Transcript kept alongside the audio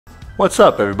What's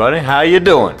up, everybody? How you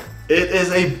doing? It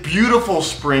is a beautiful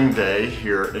spring day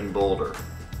here in Boulder,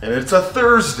 and it's a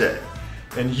Thursday.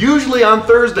 And usually on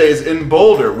Thursdays in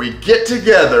Boulder, we get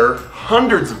together,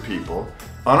 hundreds of people,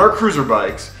 on our cruiser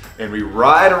bikes, and we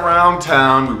ride around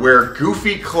town, we wear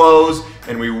goofy clothes,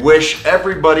 and we wish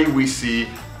everybody we see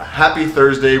a happy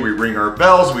Thursday. We ring our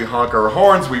bells, we honk our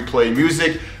horns, we play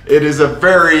music. It is a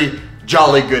very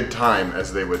jolly good time,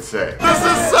 as they would say. This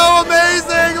is so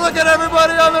amazing! Look at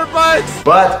everybody on their bikes!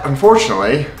 But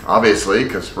unfortunately, obviously,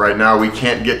 because right now we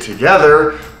can't get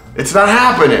together, it's not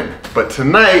happening. But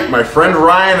tonight, my friend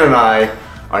Ryan and I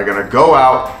are gonna go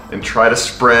out and try to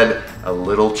spread a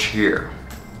little cheer.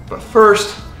 But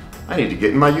first, I need to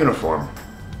get in my uniform.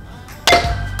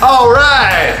 All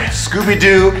right,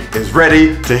 Scooby-Doo is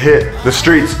ready to hit the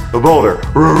streets of Boulder.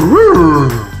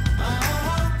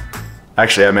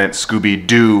 Actually, I meant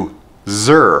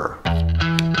Scooby-Duzer.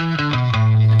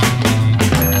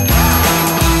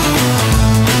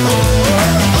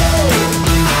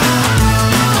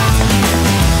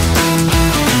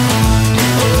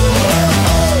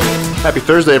 Happy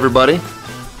Thursday, everybody.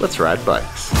 Let's ride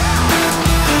bikes.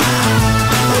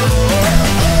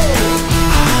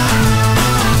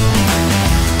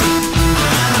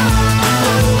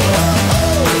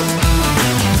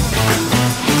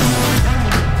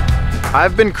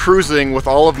 I've been cruising with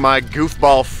all of my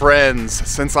goofball friends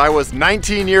since I was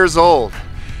 19 years old,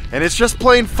 and it's just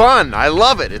plain fun. I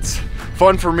love it. It's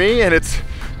fun for me, and it's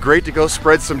great to go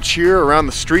spread some cheer around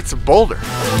the streets of Boulder. Happy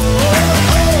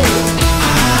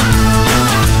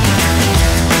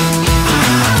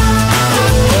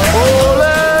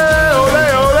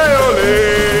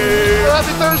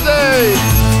Thursday!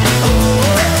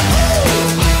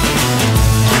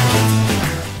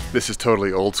 This is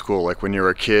totally old school, like when you're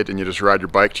a kid and you just ride your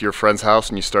bike to your friend's house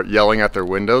and you start yelling at their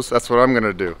windows. That's what I'm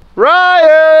gonna do.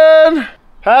 Ryan!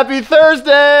 Happy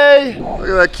Thursday! Look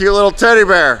at that cute little teddy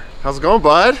bear. How's it going,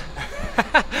 bud?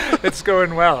 It's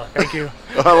going well, thank you.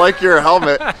 I like your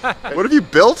helmet. What have you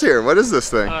built here? What is this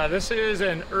thing? This is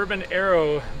an Urban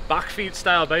Arrow Bachfeet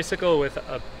style bicycle with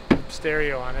a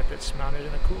stereo on it that's mounted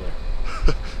in a cooler.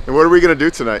 And what are we gonna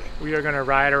do tonight? We are gonna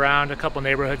ride around a couple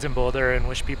neighborhoods in Boulder and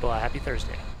wish people a happy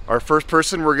Thursday. Our first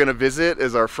person we're gonna visit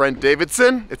is our friend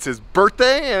Davidson. It's his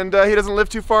birthday and he doesn't live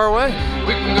too far away.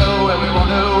 We can go where we want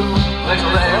to.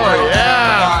 Oh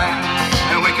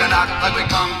yeah! And we can act like we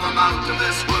come from out of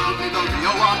this world. We don't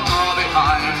know what far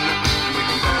behind. And we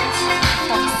can dance.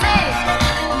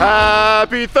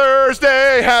 Happy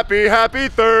Thursday! Happy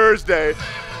Thursday!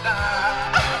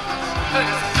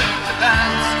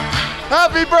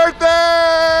 Happy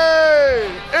birthday!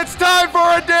 It's time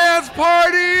for a dance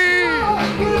party!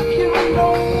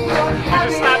 I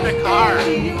just stopped the car.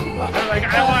 They're like,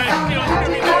 I want to feel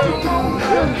Scooby-Doo.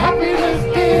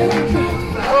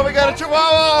 Oh, we got a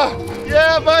chihuahua!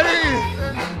 Yeah, buddy!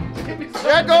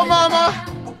 Yeah, go mama!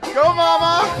 Go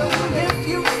mama!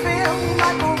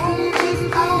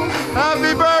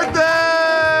 Happy birthday!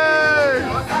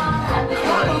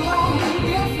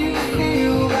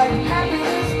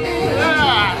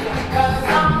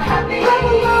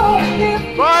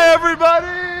 Bye, everybody!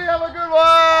 Have a good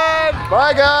one!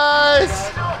 Bye,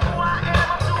 guys!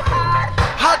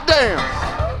 Hot damn!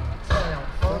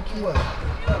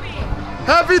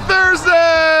 Happy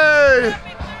Thursday!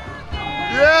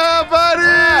 Yeah,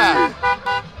 buddy!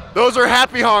 Those are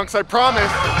happy honks, I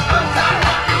promise.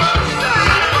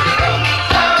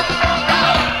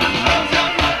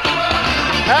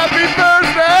 Happy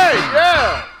Thursday!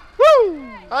 Yeah! Woo!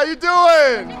 How you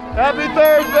doing? Happy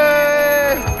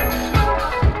Thursday!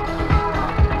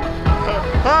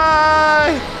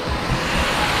 Hi!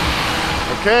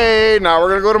 Okay, now we're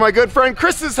gonna go to my good friend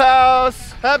Chris's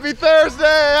house. Happy Thursday!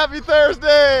 Happy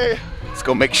Thursday! Let's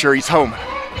go make sure he's home.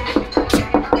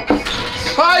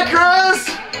 Hi, Chris!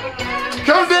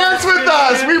 Come dance with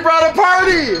us! We brought a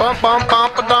party! Bum, bum,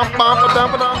 bum, ba-dum, bum,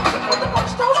 ba-dum, ba-dum.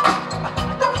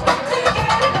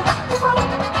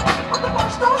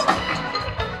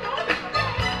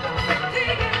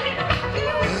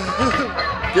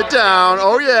 Get down.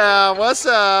 Oh yeah, what's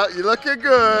up? You looking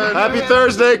good. Happy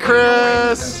Thursday,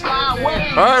 Chris. All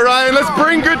right, Ryan, let's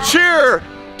bring good cheer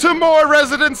to more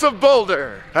residents of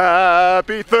Boulder.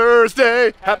 Happy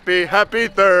Thursday, happy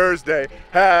Thursday,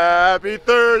 happy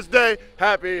Thursday,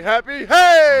 happy,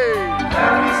 hey!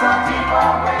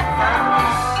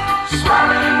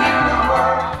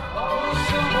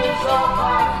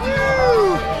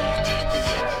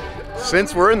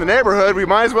 Since we're in the neighborhood, we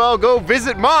might as well go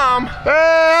visit Mom.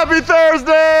 Hey, happy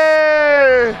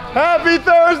Thursday! Happy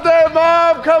Thursday,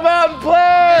 Mom! Come out and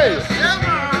play!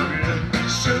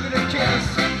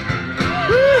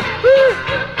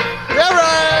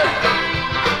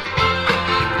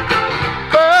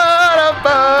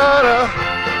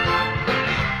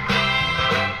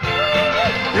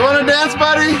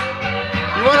 Ready?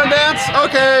 You wanna dance?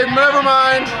 Okay, never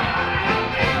mind.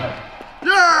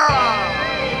 Yeah!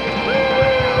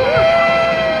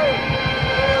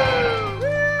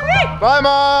 Bye,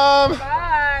 Mom!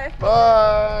 Bye!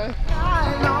 Bye!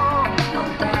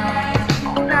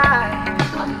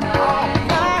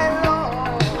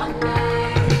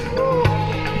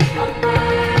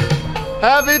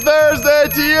 Happy Thursday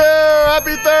to you!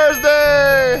 Happy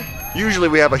Thursday! Usually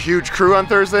we have a huge crew on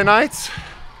Thursday nights,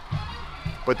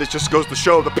 but this just goes to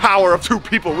show the power of two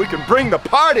people. We can bring the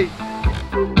party!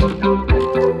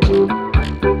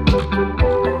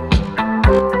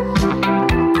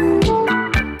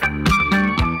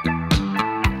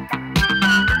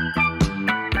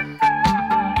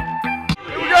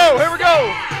 Here we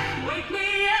go!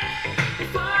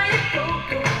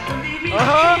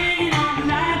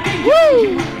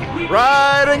 Woo!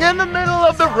 Riding in the middle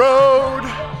of the road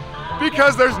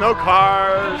because there's no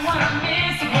cars.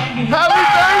 Happy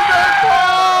Thursday,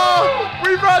 Paul!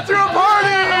 We brought you a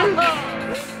party!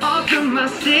 Off to my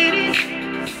city,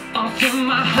 off to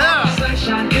my heart,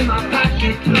 sunshine in my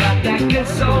pocket, got that good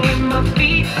soul in my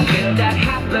feet, I feel that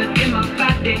hot blood in my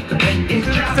body when it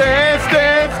drops. Dance,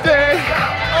 dance, dance!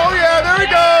 Oh yeah, there he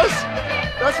goes!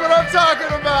 That's what I'm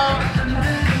talking about!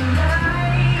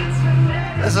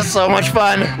 This is so much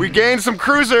fun. We gained some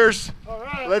cruisers. All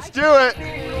right. Let's do it.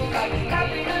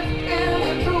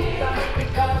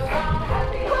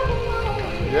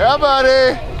 Yeah,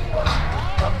 buddy.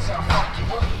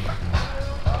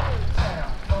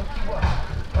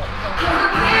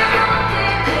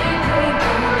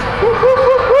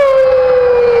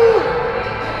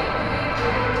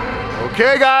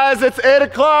 Okay, guys, it's 8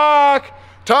 o'clock.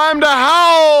 Time to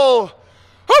howl.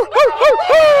 Hoo, hoo, hoo,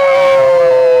 hoo.